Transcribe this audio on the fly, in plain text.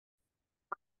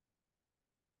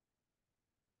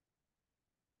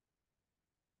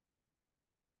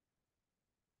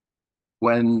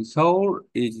When Seoul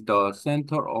is the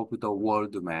center of the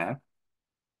world map,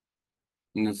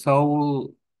 in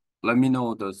Seoul, let me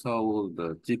know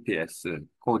the GPS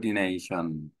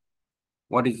coordination.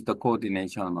 What is the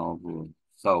coordination of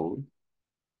Seoul?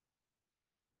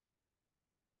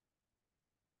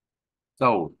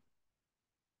 Seoul.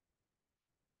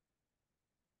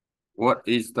 What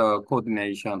is the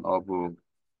coordination of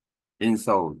in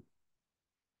Seoul?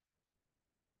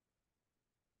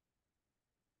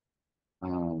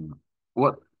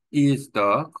 What is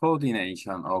the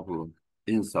coordination of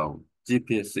in Seoul?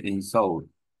 GPS in Seoul,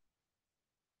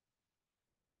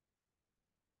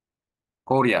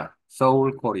 Korea,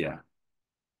 Seoul, Korea.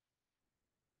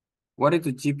 What is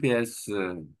the GPS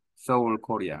Seoul,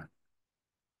 Korea?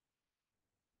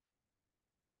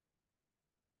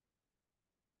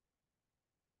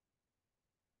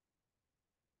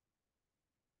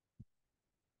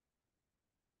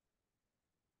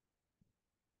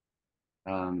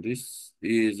 This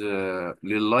is a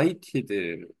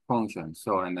related function.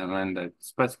 So, and then when the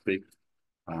specific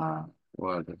uh,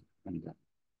 word. And,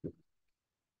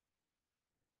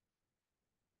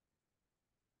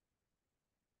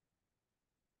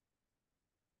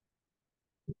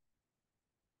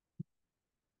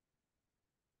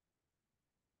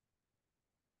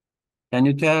 can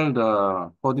you tell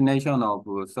the coordination of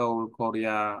Seoul,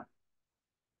 Korea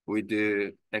with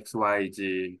the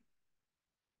XYZ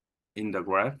in the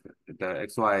graph? The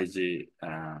XYZ,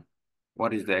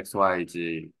 what is the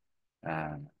XYZ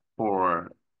uh,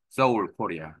 for Seoul,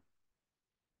 Korea?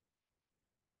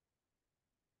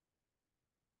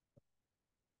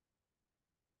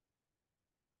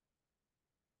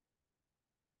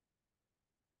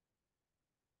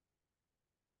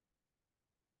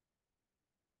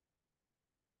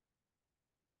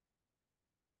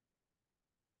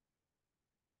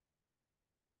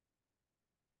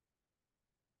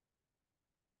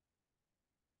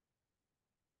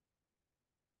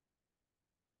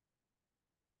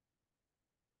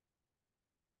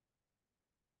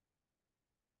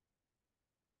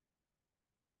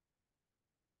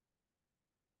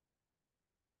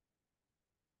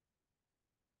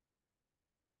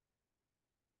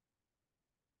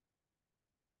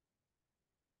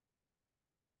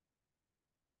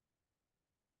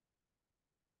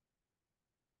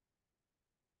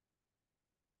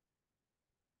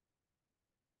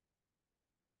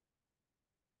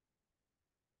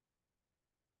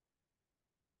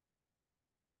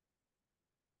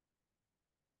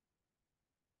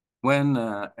 When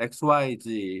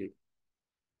XYZ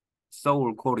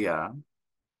Seoul, Korea,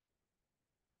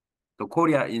 the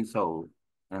Korea in Seoul,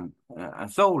 and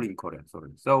Seoul in Korea,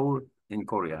 sorry, Seoul in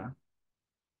Korea,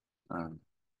 uh,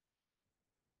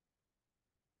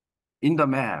 in the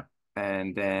map,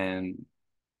 and then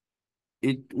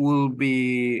it will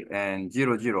be and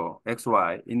 0, 0,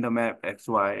 XY in the map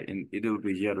XY, and it will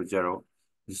be 0, 0.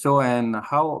 So, and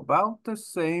how about the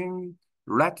same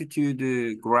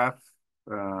latitude graph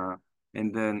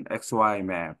and then XY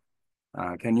map?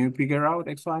 Can you figure out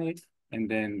XY and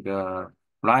then the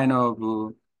line of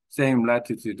same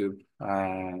latitude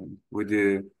with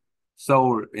the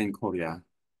Seoul in Korea?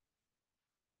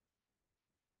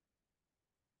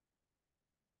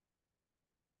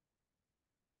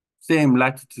 Same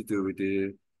latitude with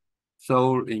the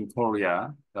Seoul in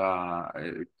Korea.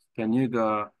 Can you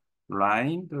the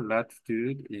line the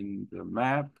latitude in the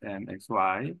map and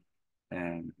XY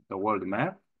and the world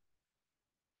map?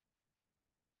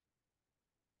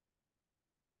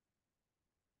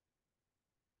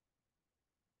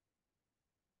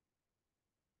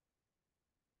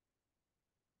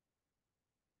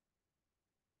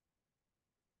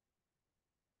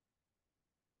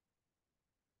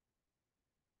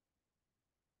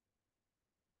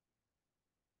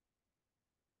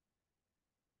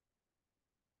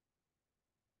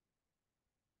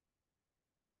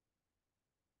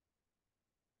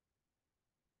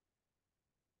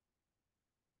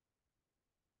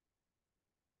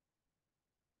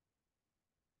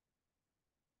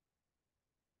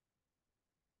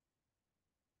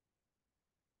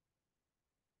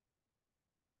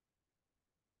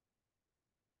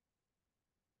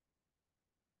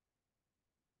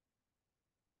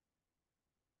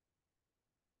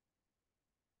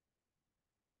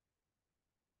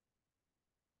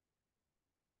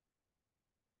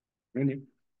 Really?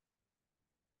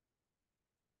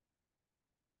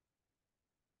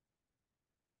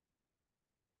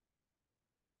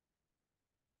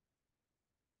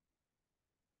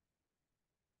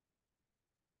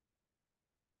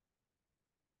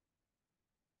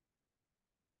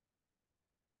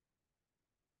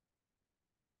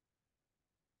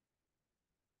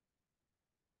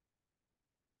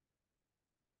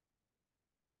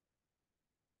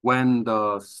 when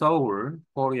the Seoul,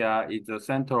 Korea is the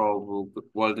center of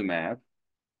world map,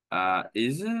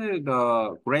 is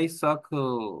the gray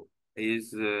circle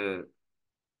is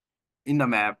in the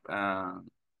map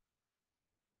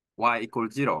y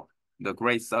equals 0, the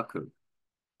great circle.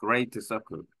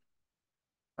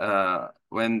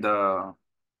 When the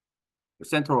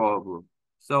center of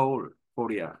Seoul,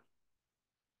 Korea,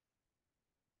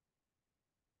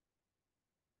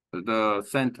 the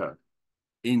center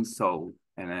in Seoul,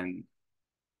 and then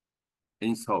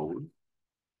in Seoul,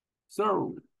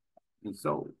 Seoul, in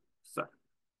Seoul, so-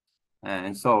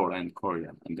 and Seoul and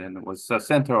Korea, and then it was the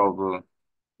center of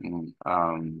mm,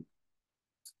 um,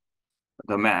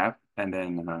 the map, and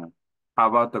then how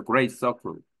about the great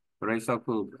circle? Great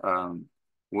circle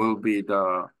will be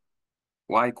the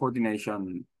y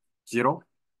coordination 0.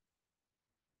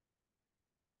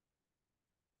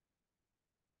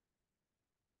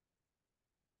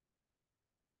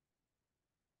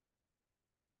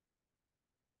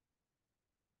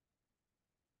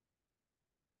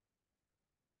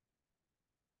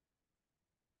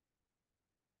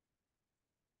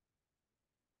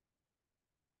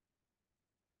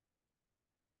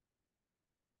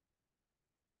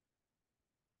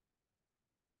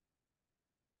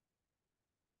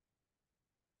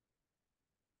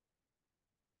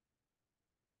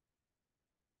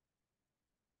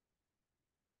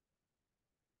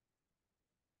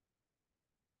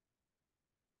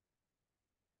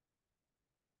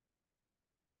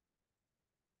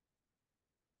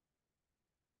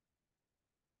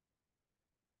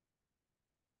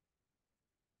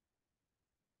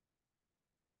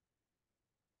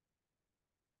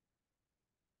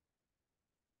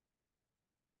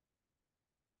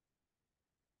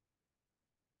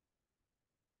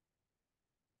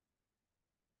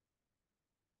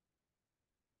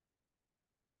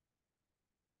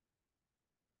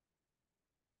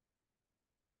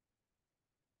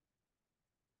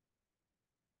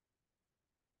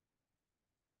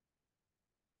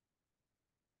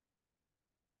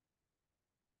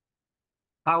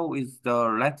 How is the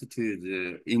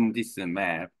latitude in this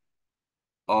map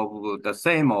of the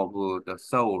same of the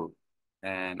Seoul,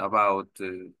 and about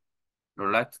the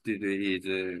latitude is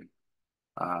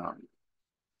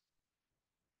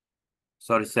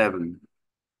 37,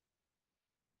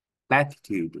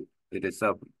 latitude it is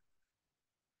 7.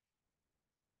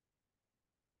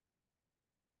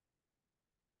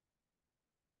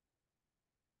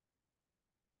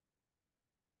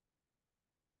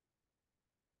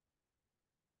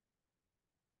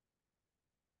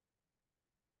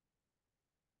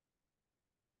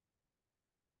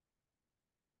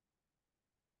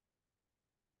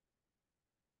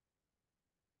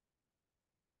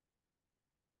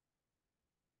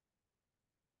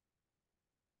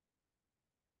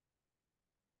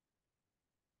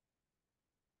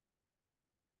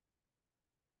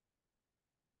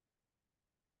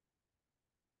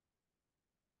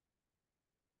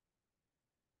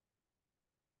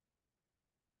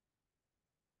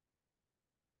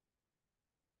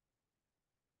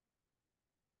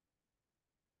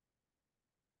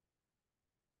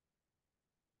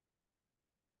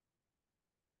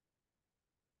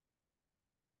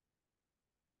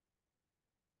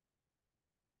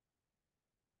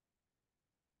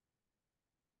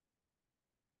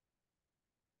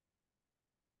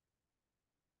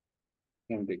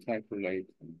 Can be calculated.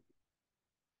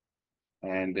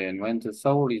 And then when the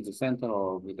Seoul is the center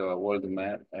of the world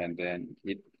map, and then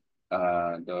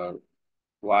the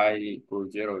y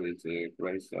equals 0 is a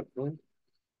gray circle.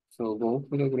 So go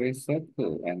for the gray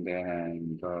circle, and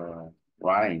then the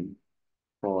line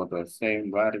for the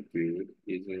same latitude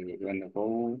is going to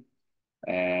go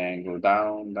and go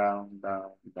down, down,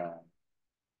 down, down.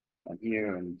 And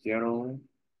here in 0,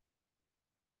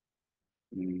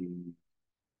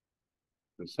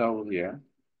 the Seoul here.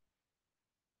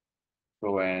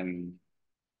 So when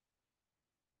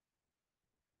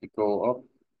it go up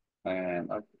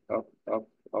and up, up, up,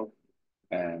 up,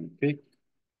 and pick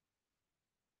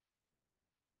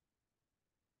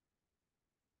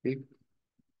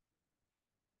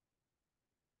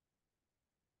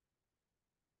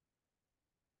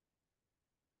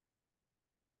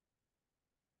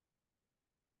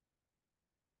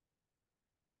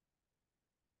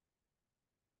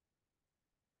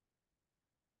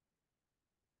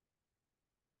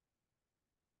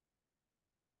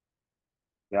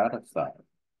the other side.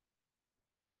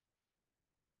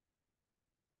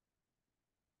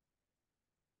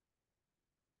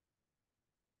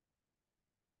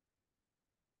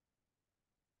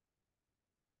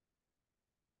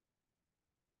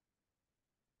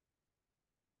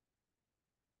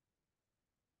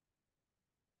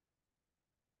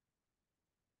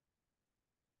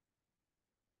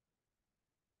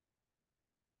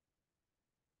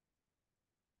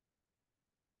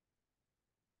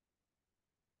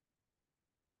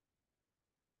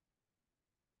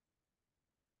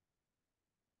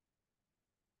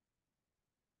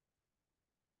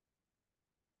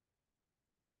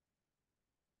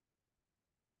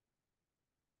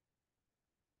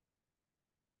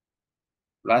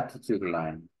 latitude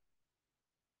line.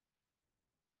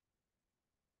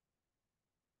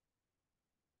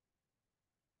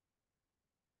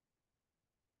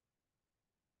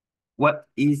 What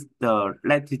is the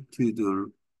latitude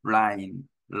line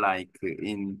like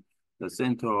in the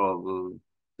center of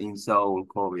in Seoul,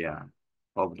 Korea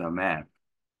of the map?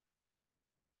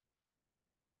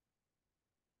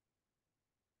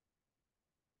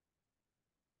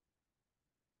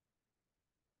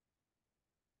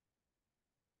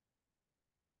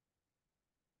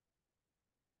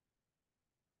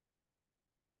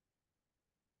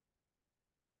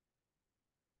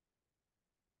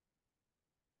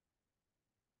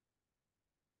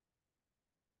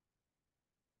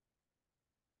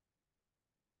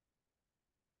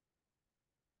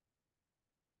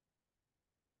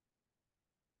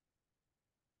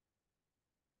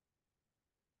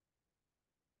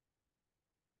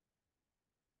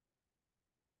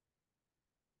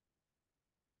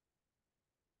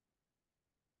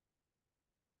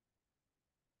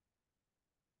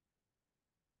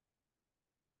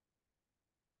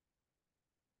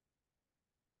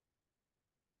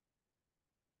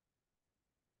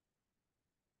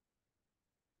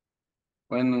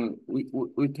 When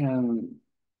we can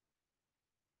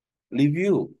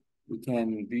review, we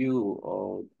can view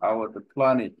our the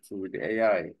planet with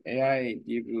AI. AI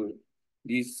give you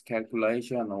this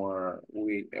calculation, or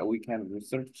we can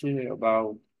research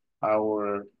about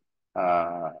our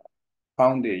uh,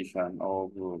 foundation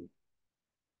of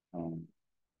um,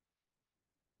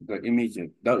 the image.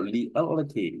 The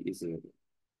reality is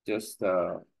just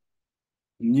a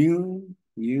new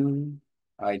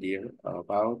idea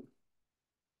about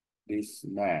this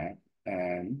map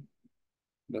and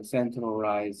the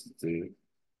centralized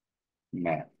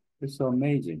map. It's so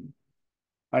amazing.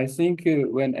 I think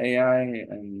when AI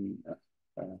and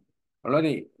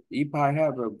already, if I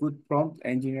have a good prompt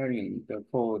engineering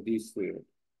for this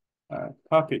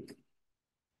topic,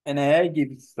 and AI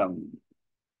gives some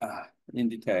in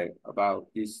detail about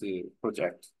this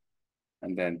project,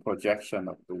 and then projection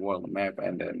of the world map,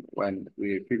 and then when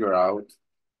we figure out,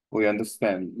 we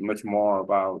understand much more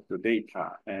about the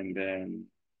data, and then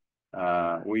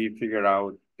we figure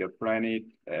out the planet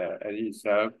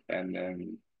itself, and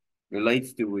then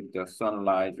relates to with the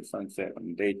sunlight, the sunset,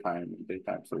 and daytime.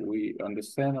 So we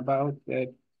understand about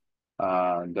that,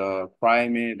 the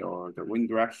climate or the wind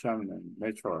direction and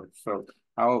nature. So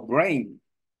our brain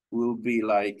will be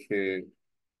like a,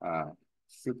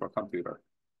 supercomputer.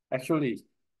 Actually,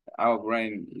 our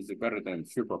brain is better than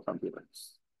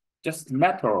supercomputers. Just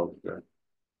matter of the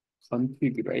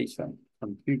configuration,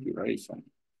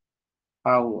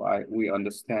 how we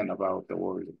understand about the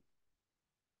world.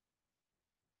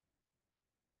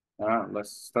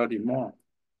 Let's study more.